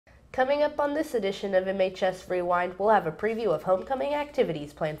Coming up on this edition of MHS Rewind, we'll have a preview of homecoming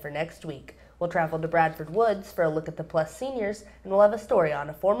activities planned for next week. We'll travel to Bradford Woods for a look at the Plus seniors, and we'll have a story on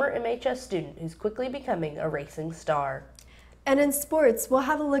a former MHS student who's quickly becoming a racing star. And in sports, we'll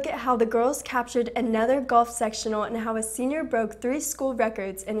have a look at how the girls captured another golf sectional and how a senior broke 3 school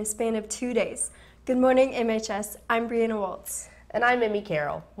records in a span of 2 days. Good morning, MHS. I'm Brianna Waltz. And I'm Emmy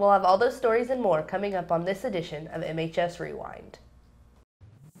Carroll. We'll have all those stories and more coming up on this edition of MHS Rewind.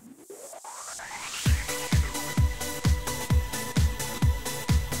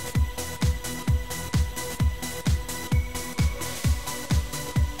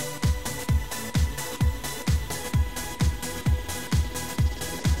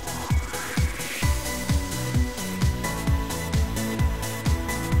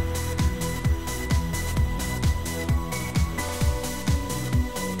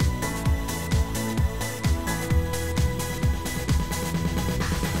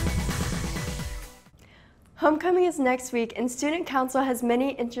 Homecoming is next week, and Student Council has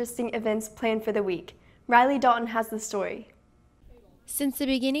many interesting events planned for the week. Riley Dalton has the story. Since the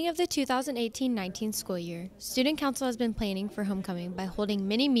beginning of the 2018-19 school year, Student Council has been planning for homecoming by holding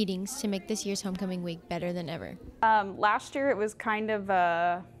many meetings to make this year's homecoming week better than ever. Last year it was kind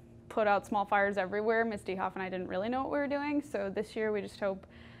of put out small fires everywhere. Misty Hoff and I didn't really know what we were doing, so this year we just hope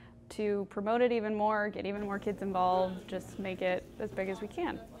to promote it even more, get even more kids involved, just make it as big as we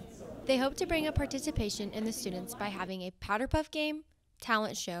can. They hope to bring up participation in the students by having a powder puff game,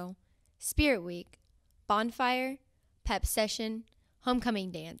 talent show, spirit week, bonfire, pep session, homecoming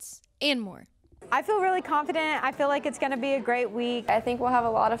dance, and more. I feel really confident. I feel like it's going to be a great week. I think we'll have a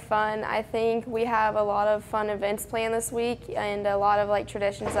lot of fun. I think we have a lot of fun events planned this week and a lot of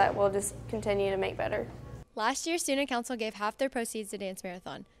traditions that we'll just continue to make better. Last year, Student Council gave half their proceeds to Dance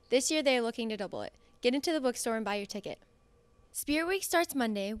Marathon. This year, they are looking to double it. Get into the bookstore and buy your ticket. Spirit Week starts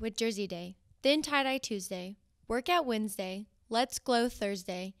Monday with Jersey Day, then Tie-Dye Tuesday, Workout Wednesday, Let's Glow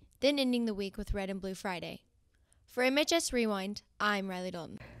Thursday, then ending the week with Red and Blue Friday. For MHS Rewind, I'm Riley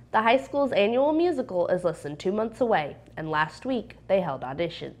Dalton. The high school's annual musical is less than 2 months away, and last week they held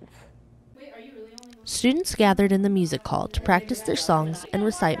auditions. Students gathered in the music hall to practice their songs and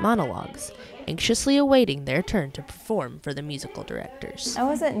recite monologues, anxiously awaiting their turn to perform for the musical directors. I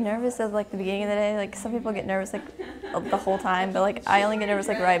wasn't nervous at the beginning of the day. Some people get nervous the whole time, but I only get nervous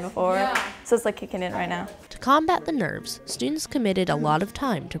right before. So it's kicking in right now. To combat the nerves, students committed a lot of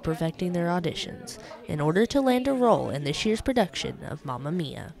time to perfecting their auditions in order to land a role in this year's production of Mamma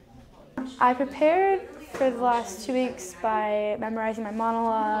Mia. I prepared for the last 2 weeks by memorizing my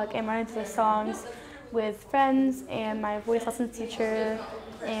monologue and running to the songs with friends and my voice lessons teacher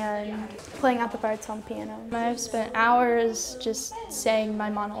and playing out the parts on piano. I've spent hours just saying my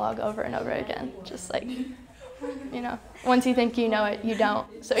monologue over and over again, just once you think you know it, you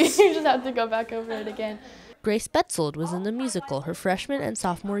don't, so you just have to go back over it again. Grace Betzold was in the musical her freshman and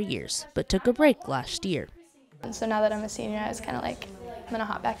sophomore years, but took a break last year. And so now that I'm a senior, I was kind of I'm gonna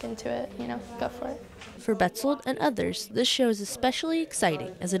hop back into it, go for it. For Betzold and others, this show is especially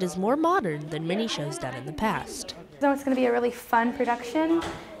exciting as it is more modern than many shows done in the past. So it's going to be a really fun production,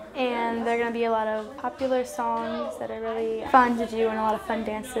 and there are going to be a lot of popular songs that are really fun to do and a lot of fun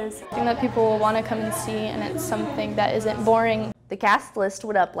dances. Something that people will want to come and see, and it's something that isn't boring. The cast list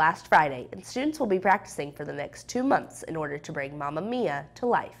went up last Friday, and students will be practicing for the next 2 months in order to bring Mamma Mia to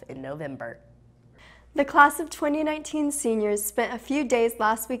life in November. The class of 2019 seniors spent a few days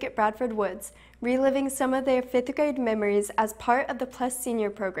last week at Bradford Woods, reliving some of their 5th grade memories as part of the Plus Senior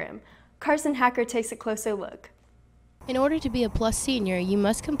program. Carson Hacker takes a closer look. In order to be a Plus Senior, you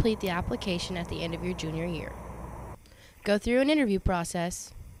must complete the application at the end of your junior year. Go through an interview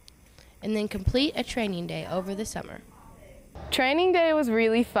process, and then complete a training day over the summer. Training day was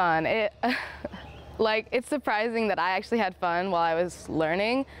really fun. It's surprising that I actually had fun while I was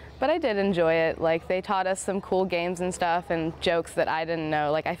learning, but I did enjoy it. They taught us some cool games and stuff and jokes that I didn't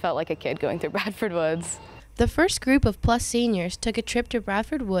know. I felt like a kid going through Bradford Woods. The first group of Plus Seniors took a trip to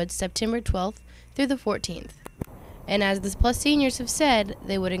Bradford Woods September 12th through the 14th. And as the Plus Seniors have said,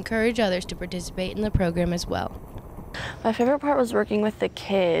 they would encourage others to participate in the program as well. My favorite part was working with the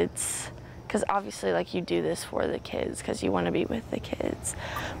kids, because obviously you do this for the kids because you want to be with the kids.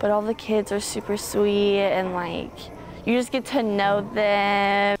 But all the kids are super sweet and you just get to know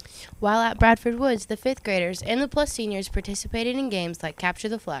them. While at Bradford Woods, the 5th graders and the Plus Seniors participated in games like Capture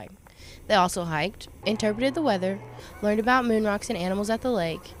the Flag. They also hiked, interpreted the weather, learned about moon rocks and animals at the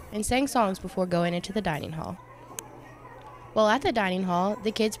lake, and sang songs before going into the dining hall. While at the dining hall,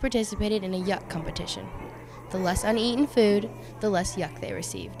 the kids participated in a yuck competition. The less uneaten food, the less yuck they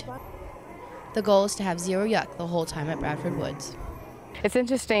received. The goal is to have 0 yuck the whole time at Bradford Woods. It's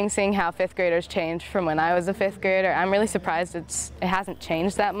interesting seeing how fifth graders change from when I was a fifth grader. I'm really surprised it hasn't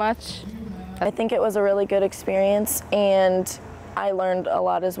changed that much. I think it was a really good experience, and I learned a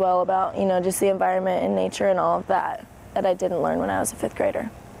lot as well about, just the environment and nature and all of that I didn't learn when I was a fifth grader.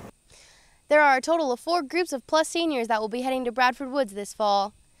 There are a total of 4 groups of Plus seniors that will be heading to Bradford Woods this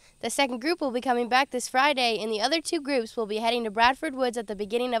fall. The second group will be coming back this Friday, and the other 2 groups will be heading to Bradford Woods at the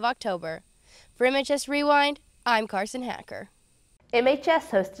beginning of October. For MHS Rewind, I'm Carson Hacker. MHS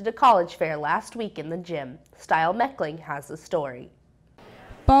hosted a college fair last week in the gym. Style Meckling has the story.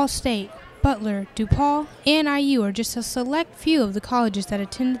 Ball State, Butler, DePaul, and IU are just a select few of the colleges that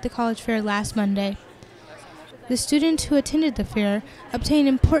attended the college fair last Monday. The students who attended the fair obtained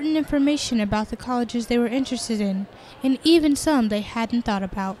important information about the colleges they were interested in, and even some they hadn't thought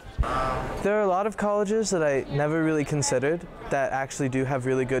about. There are a lot of colleges that I never really considered that actually do have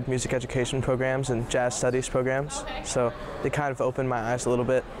really good music education programs and jazz studies programs, so they kind of opened my eyes a little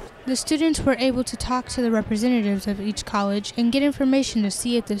bit. The students were able to talk to the representatives of each college and get information to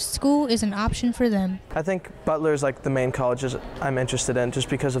see if the school is an option for them. I think Butler is like the main colleges I'm interested in just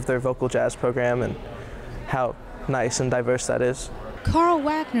because of their vocal jazz program and how nice and diverse that is. Carl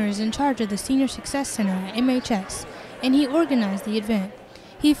Wagner is in charge of the Senior Success Center at MHS, and he organized the event.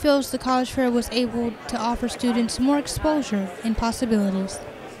 He feels the college fair was able to offer students more exposure and possibilities.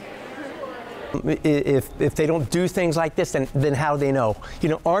 If they don't do things like this, then how do they know?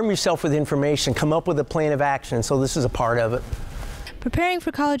 Arm yourself with information, come up with a plan of action, so this is a part of it. Preparing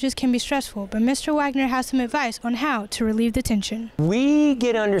for colleges can be stressful, but Mr. Wagner has some advice on how to relieve the tension. We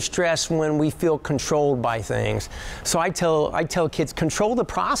get under stress when we feel controlled by things. So I tell kids, control the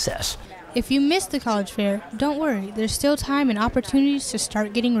process. If you missed the college fair, don't worry. There's still time and opportunities to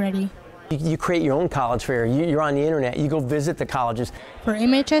start getting ready. You create your own college fair. You're on the internet. You go visit the colleges. For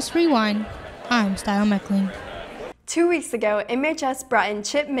MHS Rewind, I'm Style Meckling. 2 weeks ago, MHS brought in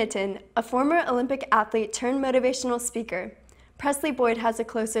Chip Mitten, a former Olympic athlete turned motivational speaker. Presley Boyd has a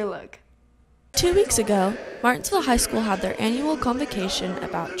closer look. 2 weeks ago, Martinsville High School had their annual convocation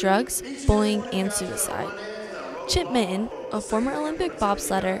about drugs, bullying, and suicide. Chip Mitten, a former Olympic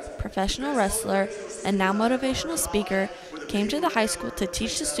bobsledder, professional wrestler, and now motivational speaker, came to the high school to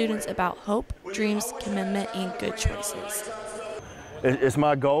teach the students about hope, dreams, commitment, and good choices. It's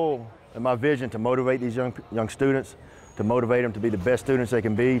my goal and my vision to motivate these young students, to motivate them to be the best students they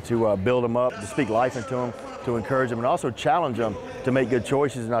can be, to build them up, to speak life into them, to encourage them, and also challenge them to make good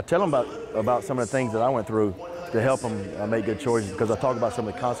choices. And I tell them about some of the things that I went through to help them make good choices, because I talk about some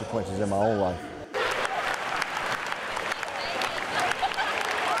of the consequences in my own life.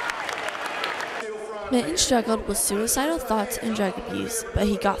 Mitten struggled with suicidal thoughts and drug abuse, but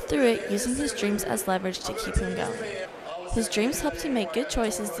he got through it using his dreams as leverage to keep him going. His dreams helped him make good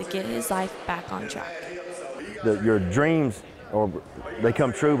choices to get his life back on track. Your dreams, they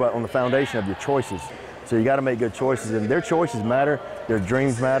come true on the foundation of your choices. So you got to make good choices, and their choices matter, their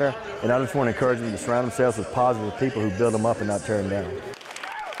dreams matter, and I just want to encourage them to surround themselves with positive people who build them up and not tear them down.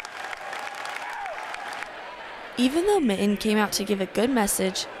 Even though Mitten came out to give a good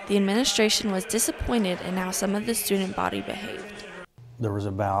message, the administration was disappointed in how some of the student body behaved. There was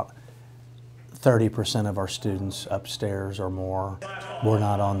about 30% of our students upstairs or more were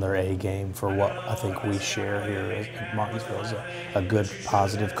not on their A game for what I think we share here at Martinsville is a good,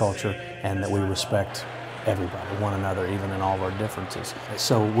 positive culture, and that we respect everybody, one another, even in all of our differences.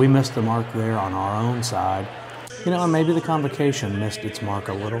 So we missed the mark there on our own side. And maybe the convocation missed its mark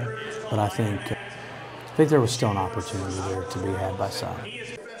a little, but I think there was still an opportunity there to be had by some.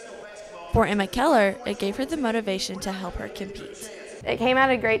 For Emma Keller, it gave her the motivation to help her compete. It came at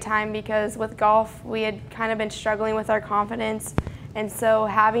a great time because with golf, we had kind of been struggling with our confidence, and so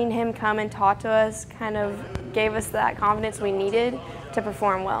having him come and talk to us kind of gave us that confidence we needed to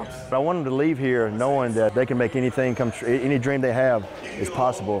perform well. I want them to leave here knowing that they can make anything come true, any dream they have is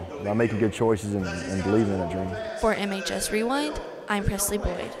possible by making good choices and believing in that dream. For MHS Rewind, I'm Presley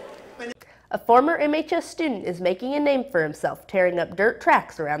Boyd. A former MHS student is making a name for himself, tearing up dirt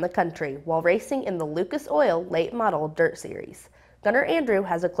tracks around the country while racing in the Lucas Oil Late Model Dirt Series. Gunnar Andrew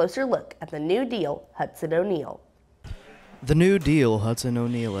has a closer look at the New Deal Hudson O'Neill. The New Deal Hudson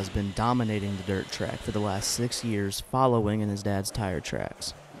O'Neill has been dominating the dirt track for the last 6 years, following in his dad's tire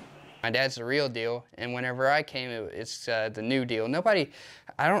tracks. My dad's the real deal, and whenever I came, it's the New Deal.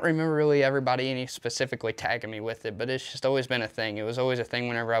 I don't remember really everybody specifically tagging me with it, but it's just always been a thing. It was always a thing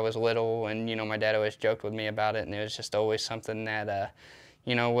whenever I was little, and my dad always joked with me about it, and it was just always something that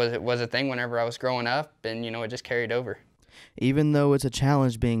was a thing whenever I was growing up, and it just carried over. Even though it's a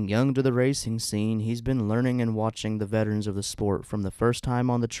challenge being young to the racing scene, he's been learning and watching the veterans of the sport from the first time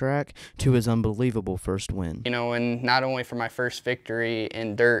on the track to his unbelievable first win. You know, and not only for my first victory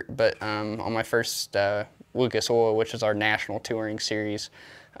in dirt, but on my first Lucas Oil, which is our national touring series.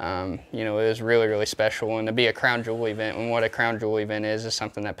 You know, it was really, really special, and to be a crown jewel event, and what a crown jewel event is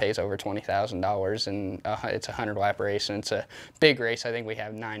something that pays over $20,000, and it's a 100-lap race, and it's a big race. I think we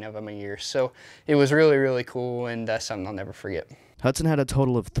have 9 of them a year, so it was really, really cool, and that's something I'll never forget. Hudson had a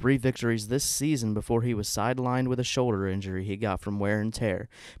total of 3 victories this season before he was sidelined with a shoulder injury he got from wear and tear,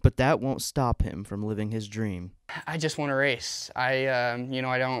 but that won't stop him from living his dream. I just want to race. You know,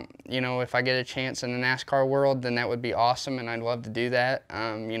 I don't, you know, if I get a chance in the NASCAR world, then that would be awesome, and I'd love to do that.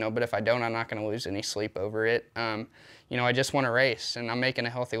 You know, but if I don't, I'm not going to lose any sleep over it. You know, I just want to race, and I'm making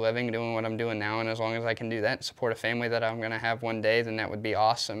a healthy living doing what I'm doing now, and as long as I can do that and support a family that I'm going to have one day, then that would be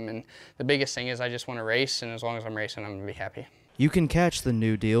awesome. And the biggest thing is I just want to race, and as long as I'm racing, I'm going to be happy. You can catch the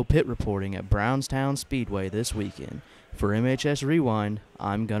New Deal pit reporting at Brownstown Speedway this weekend. For MHS Rewind,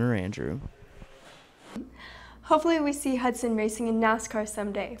 I'm Gunnar Andrew. Hopefully we see Hudson racing in NASCAR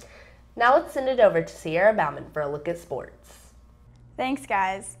someday. Now let's send it over to Sierra Bauman for a look at sports. Thanks,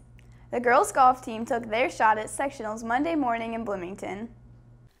 guys. The girls' golf team took their shot at sectionals Monday morning in Bloomington.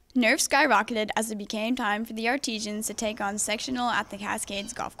 Nerves skyrocketed as it became time for the Artesians to take on sectional at the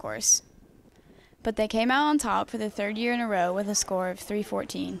Cascades Golf Course. But they came out on top for the 3rd year in a row with a score of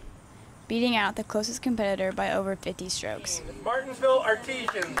 314, beating out the closest competitor by over 50 strokes. Martinsville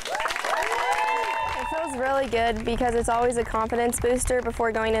Artesians. It feels really good because it's always a confidence booster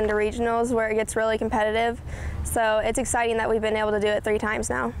before going into regionals where it gets really competitive. So it's exciting that we've been able to do it 3 times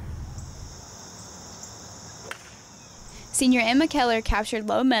now. Senior Emma Keller captured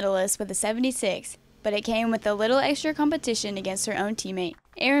low medalist with a 76, but it came with a little extra competition against her own teammate,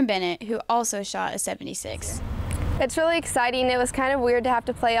 Erin Bennett, who also shot a 76. It's really exciting. It was kind of weird to have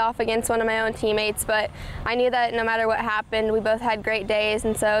to play off against one of my own teammates, but I knew that no matter what happened, we both had great days,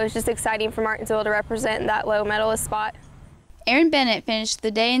 and so it was just exciting for Martinsville to represent that low medalist spot. Erin Bennett finished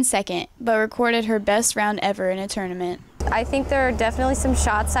the day in 2nd, but recorded her best round ever in a tournament. I think there are definitely some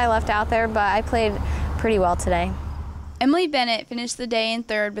shots I left out there, but I played pretty well today. Emily Bennett finished the day in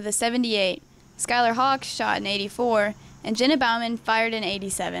 3rd with a 78. Skylar Hawks shot an 84, and Jenna Bauman fired an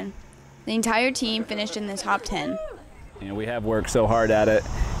 87. The entire team finished in the top 10. You know, we have worked so hard at it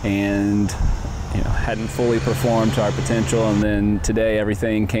and hadn't fully performed to our potential, and then today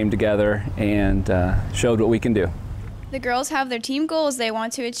everything came together and showed what we can do. The girls have their team goals they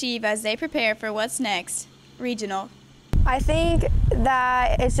want to achieve as they prepare for what's next, regional. I think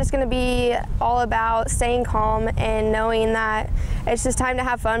that it's just going to be all about staying calm and knowing that it's just time to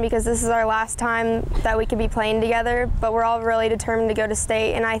have fun because this is our last time that we could be playing together, but we're all really determined to go to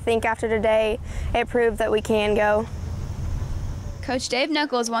state, and I think after today it proved that we can go. Coach Dave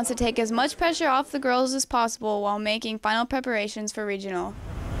Knuckles wants to take as much pressure off the girls as possible while making final preparations for regional.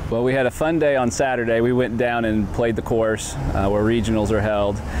 Well, we had a fun day on Saturday. We went down and played the course where regionals are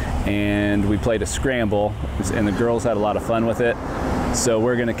held, and we played a scramble, and the girls had a lot of fun with it. So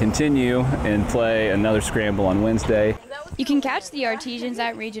we're going to continue and play another scramble on Wednesday. You can catch the Artesians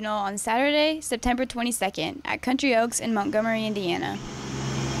at regional on Saturday, September 22nd at Country Oaks in Montgomery, Indiana.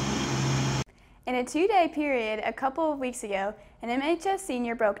 In a 2-day period a couple of weeks ago, an MHS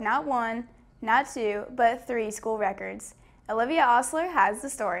senior broke not 1, not 2, but 3 school records. Olivia Osler has the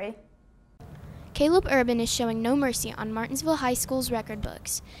story. Caleb Urban is showing no mercy on Martinsville High School's record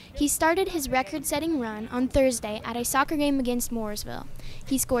books. He started his record-setting run on Thursday at a soccer game against Mooresville.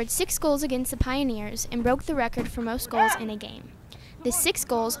 He scored 6 goals against the Pioneers and broke the record for most goals in a game. The 6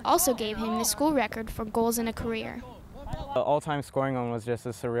 goals also gave him the school record for goals in a career. The all-time scoring one was just a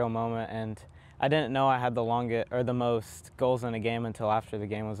surreal moment, and I didn't know I had the most goals in a game until after the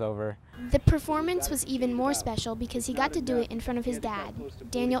game was over. The performance was even more special because he got to do it in front of his dad,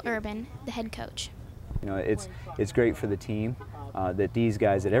 Daniel Urban, the head coach. You know, it's great for the team that these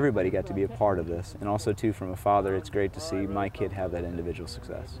guys, that everybody got to be a part of this, and also too from a father, it's great to see my kid have that individual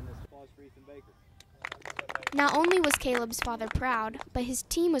success. Not only was Caleb's father proud, but his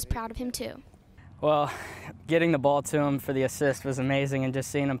team was proud of him too. Well, getting the ball to him for the assist was amazing, and just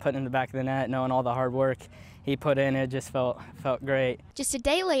seeing him put it in the back of the net, knowing all the hard work he put in, it just felt great. Just a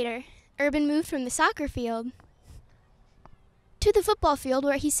day later, Urban moved from the soccer field to the football field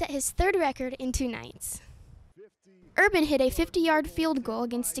where he set his 3rd record in 2 nights. Urban hit a 50-yard field goal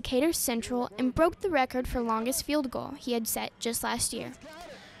against Decatur Central and broke the record for longest field goal he had set just last year.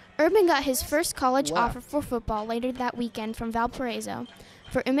 Urban got his first college offer for football later that weekend from Valparaiso.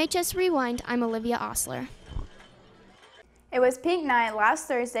 For MHS Rewind, I'm Olivia Osler. It was pink night last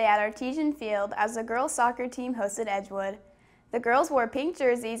Thursday at Artesian Field as the girls' soccer team hosted Edgewood. The girls wore pink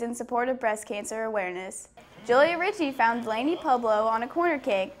jerseys in support of breast cancer awareness. Julia Ritchie found Delaney Pueblo on a corner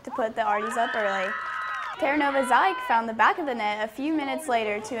kick to put the Arties up early. Terranova Zyke found the back of the net a few minutes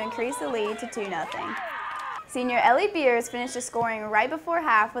later to increase the lead to 2-0. Senior Ellie Beers finished the scoring right before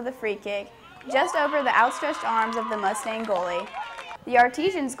half with a free kick, just over the outstretched arms of the Mustang goalie. The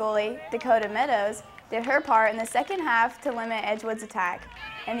Artesians goalie, Dakota Meadows, did her part in the second half to limit Edgewood's attack,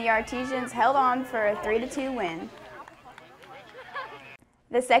 and the Artesians held on for a 3-2 win.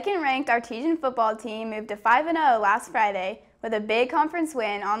 The second-ranked Artesian football team moved to 5-0 last Friday with a big conference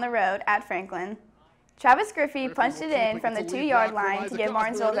win on the road at Franklin. Travis Griffey punched it in from the 2-yard line to give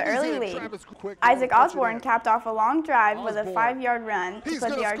Martinsville the early lead. Isaac Osborne capped off a long drive with a 5-yard run to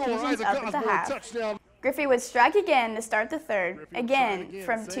put the Artesians up at the half. Griffey would strike again to start the third, again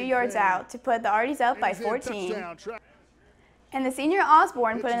from 2 yards out to put the Arties up by 14. And the senior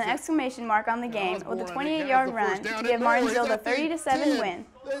Osborne put an exclamation mark on the game with a 28-yard run to give Martinsville the 30-7 win.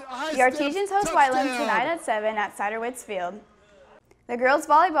 The Artesians host Whiteland tonight at 7 at Ciderwitz Field. The girls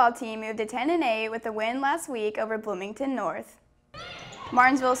volleyball team moved to 10-8 with a win last week over Bloomington North.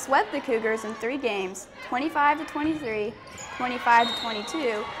 Martinsville swept the Cougars in 3 games, 25-23,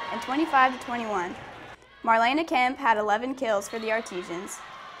 25-22, and 25-21. Marlena Kemp had 11 kills for the Artesians.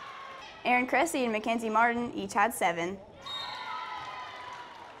 Aaron Cressy and Mackenzie Martin each had 7.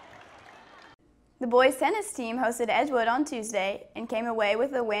 The boys tennis team hosted Edgewood on Tuesday and came away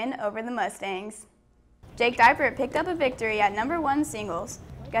with a win over the Mustangs. Jake Dipert picked up a victory at number 1 singles.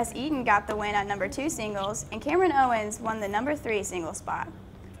 Gus Eaton got the win at number 2 singles, and Cameron Owens won the number 3 singles spot.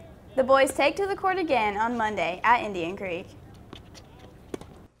 The boys take to the court again on Monday at Indian Creek.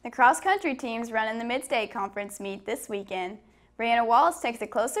 The cross-country teams running the Mid-State Conference meet this weekend. Brianna Wallace takes a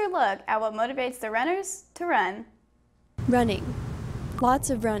closer look at what motivates the runners to run. Running.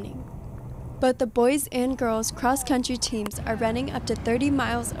 Lots of running. Both the boys and girls cross-country teams are running up to 30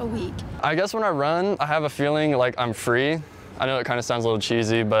 miles a week. I guess when I run, I have a feeling like I'm free. I know it kind of sounds a little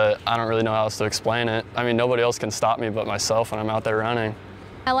cheesy, but I don't really know how else to explain it. I mean, nobody else can stop me but myself when I'm out there running.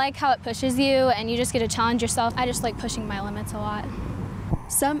 I like how it pushes you and you just get to challenge yourself. I just like pushing my limits a lot.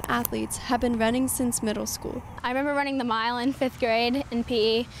 Some athletes have been running since middle school. I remember running the mile in 5th grade in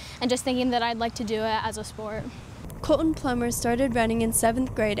PE and just thinking that I'd like to do it as a sport. Colton Plummer started running in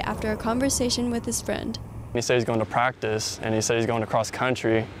 7th grade after a conversation with his friend. He said he's going to practice, and he said he's going to cross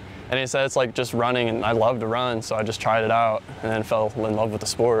country. And he said it's like just running, and I love to run, so I just tried it out and then fell in love with the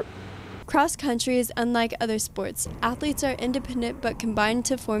sport. Cross country is unlike other sports. Athletes are independent but combine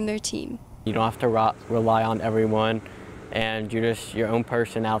to form their team. You don't have to rely on everyone, and you're just your own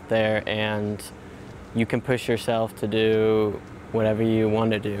person out there, and you can push yourself to do whatever you want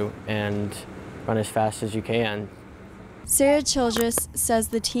to do and run as fast as you can. Sarah Childress says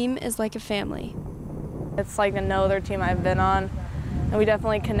the team is like a family. It's like no other team I've been on, and we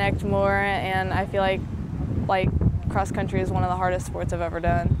definitely connect more, and I feel like cross country is one of the hardest sports I've ever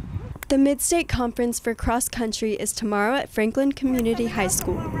done. The Mid-State Conference for cross country is tomorrow at Franklin Community High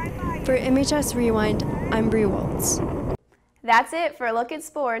School. For MHS Rewind, I'm Bree Waltz. That's it for a look at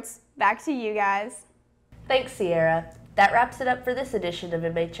sports. Back to you guys. Thanks, Sierra. That wraps it up for this edition of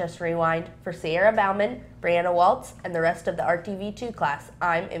MHS Rewind. For Sierra Bauman, Brianna Waltz, and the rest of the RTV2 class,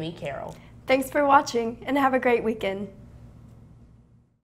 I'm Emmy Carroll. Thanks for watching, and have a great weekend.